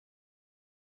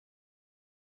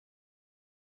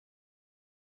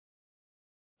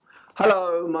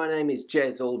Hello, my name is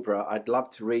Jez Alborough. I'd love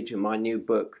to read you my new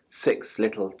book, 6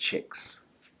 Little Chicks.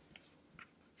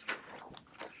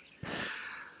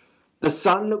 The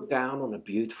sun looked down on a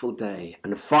beautiful day,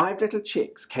 and 5 little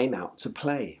chicks came out to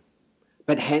play.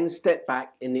 But Hen stepped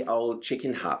back in the old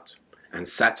chicken hut and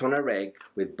sat on her egg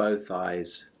with both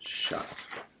eyes shut.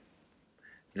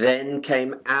 Then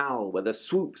came Owl with a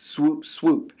swoop, swoop,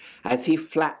 swoop as he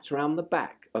flapped round the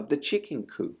back of the chicken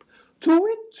coop.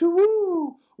 "To-wit,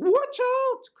 to-woo! Watch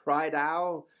out!" cried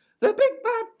Owl. "The big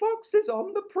bad fox is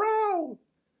on the prowl."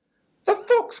 "The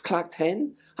fox!" clucked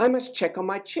Hen. "I must check on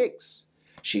my chicks."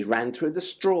 She ran through the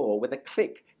straw with a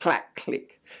click, clack,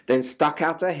 click, then stuck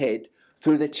out her head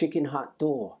through the chicken hut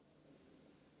door.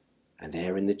 And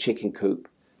there in the chicken coop,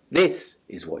 this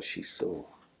is what she saw.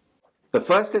 The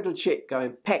first little chick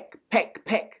going peck, peck,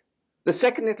 peck. The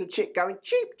second little chick going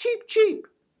cheep, cheep, cheep.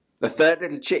 The third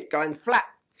little chick going flap,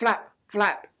 flap,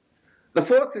 flap. The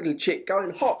fourth little chick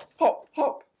going hop, hop,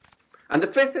 hop. And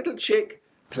the fifth little chick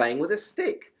playing with a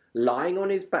stick, lying on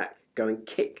his back, going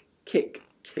kick, kick,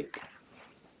 kick.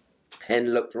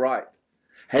 Hen looked right.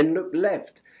 Hen looked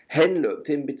left. Hen looked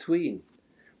in between.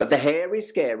 But the hairy,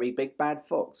 scary, big bad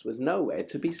fox was nowhere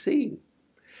to be seen.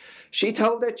 She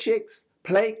told her chicks,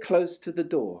 "Play close to the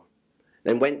door,"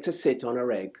 then went to sit on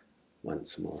her egg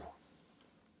once more.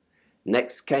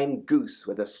 Next came Goose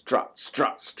with a strut,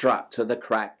 strut, strut to the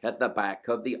crack at the back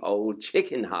of the old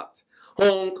chicken hut.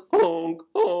 "Honk, honk,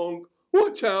 honk!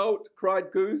 Watch out!"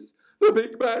 cried Goose. "The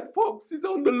big bad fox is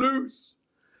on the loose."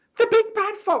 "The big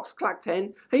bad fox!" clucked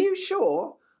Hen. "Are you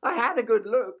sure? I had a good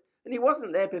look, and he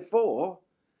wasn't there before."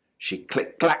 She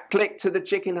click, clack, clicked to the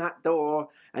chicken hut door,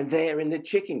 and there in the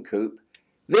chicken coop,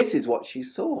 this is what she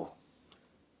saw.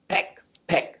 Peck,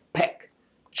 peck, peck.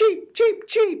 Cheep, cheep,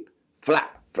 cheep.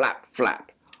 Flap, flap,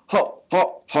 flap. Hop,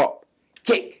 hop, hop.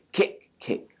 Kick, kick,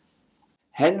 kick.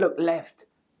 Hen looked left.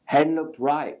 Hen looked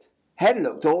right. Hen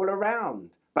looked all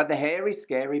around. But the hairy,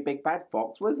 scary, big bad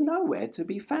fox was nowhere to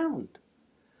be found.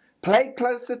 "Play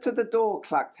closer to the door,"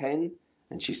 clucked Hen,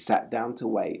 and she sat down to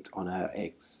wait on her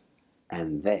eggs.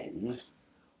 And then,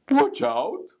 "Watch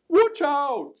out! Watch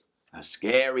out!" a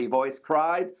scary voice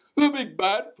cried. "The big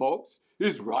bad fox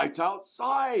is right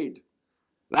outside."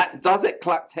 "That does it,"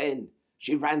 clucked Hen.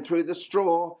 She ran through the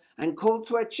straw and called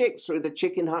to her chicks through the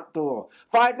chicken hut door.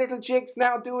 "5 little chicks,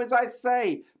 now do as I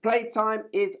say. Playtime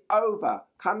is over.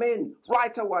 Come in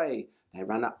right away." They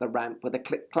ran up the ramp with a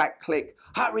click, clack, click.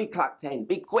 "Hurry," clucked Hen.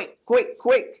 "Be quick, quick,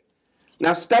 quick.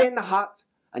 Now stay in the hut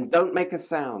and don't make a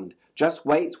sound. Just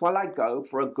wait while I go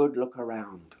for a good look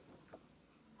around."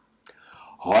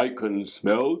 "I can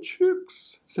smell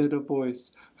chicks," said a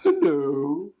voice.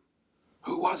 "Hello."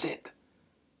 Who was it?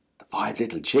 The 5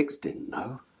 little chicks didn't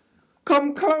know.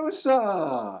 "Come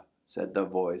closer," said the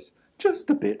voice. "Just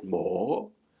a bit more."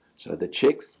 So the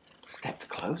chicks stepped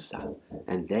closer,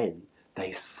 and then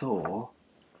they saw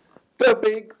the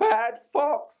big bad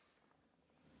fox.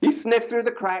 He sniffed through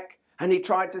the crack, and he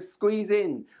tried to squeeze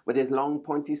in with his long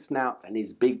pointy snout and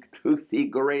his big toothy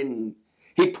grin.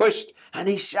 He pushed and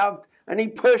he shoved and he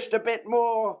pushed a bit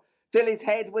more till his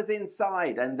head was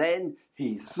inside, and then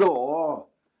he saw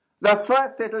the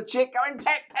first little chick going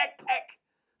peck, peck, peck.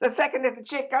 The second little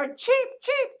chick going cheep,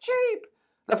 cheep, cheep.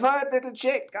 The third little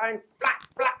chick going flap,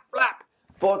 flap, flap.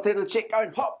 Fourth little chick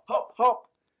going hop, hop, hop.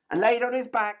 And laid on his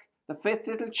back, the fifth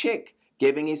little chick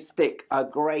giving his stick a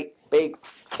great big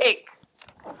kick.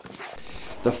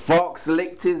 The fox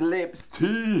licked his lips.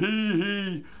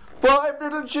 "Tee-hee-hee! 5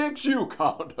 little chicks, you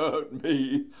can't hurt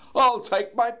me. I'll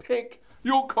take my pick.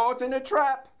 You're caught in a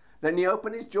trap." Then he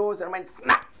opened his jaws and went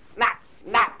snap, snap,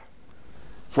 snap.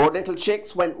 4 little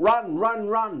chicks went run, run,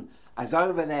 run, as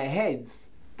over their heads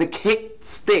the kicked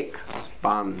stick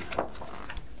spun.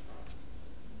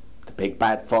 The big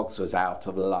bad fox was out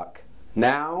of luck.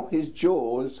 Now his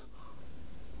jaws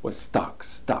were stuck,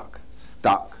 stuck,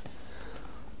 stuck.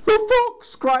 "The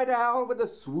fox!" cried Owl with a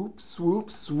swoop,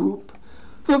 swoop, swoop.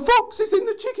 "The fox is in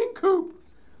the chicken coop!"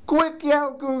 "Quick!"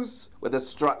 yelled Goose with a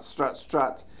strut, strut,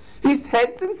 strut. "His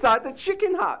head's inside the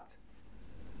chicken hut."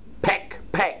 Peck,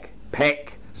 peck,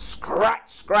 peck,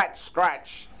 scratch, scratch,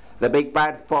 scratch. The big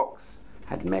bad fox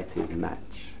had met his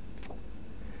match.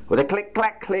 With a click,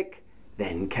 clack, click,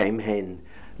 then came Hen.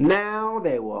 Now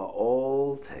they were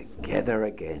all together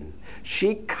again.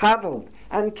 She cuddled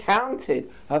and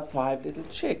counted her 5 little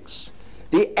chicks.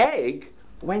 The egg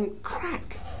went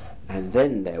crack, and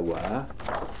then there were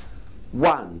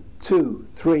 1, 2,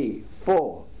 3,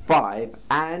 4, 5,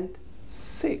 and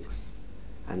 6.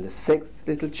 And the 6th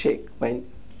little chick went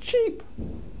cheep.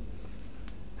 And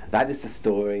that is the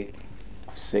story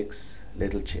of 6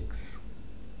 little chicks.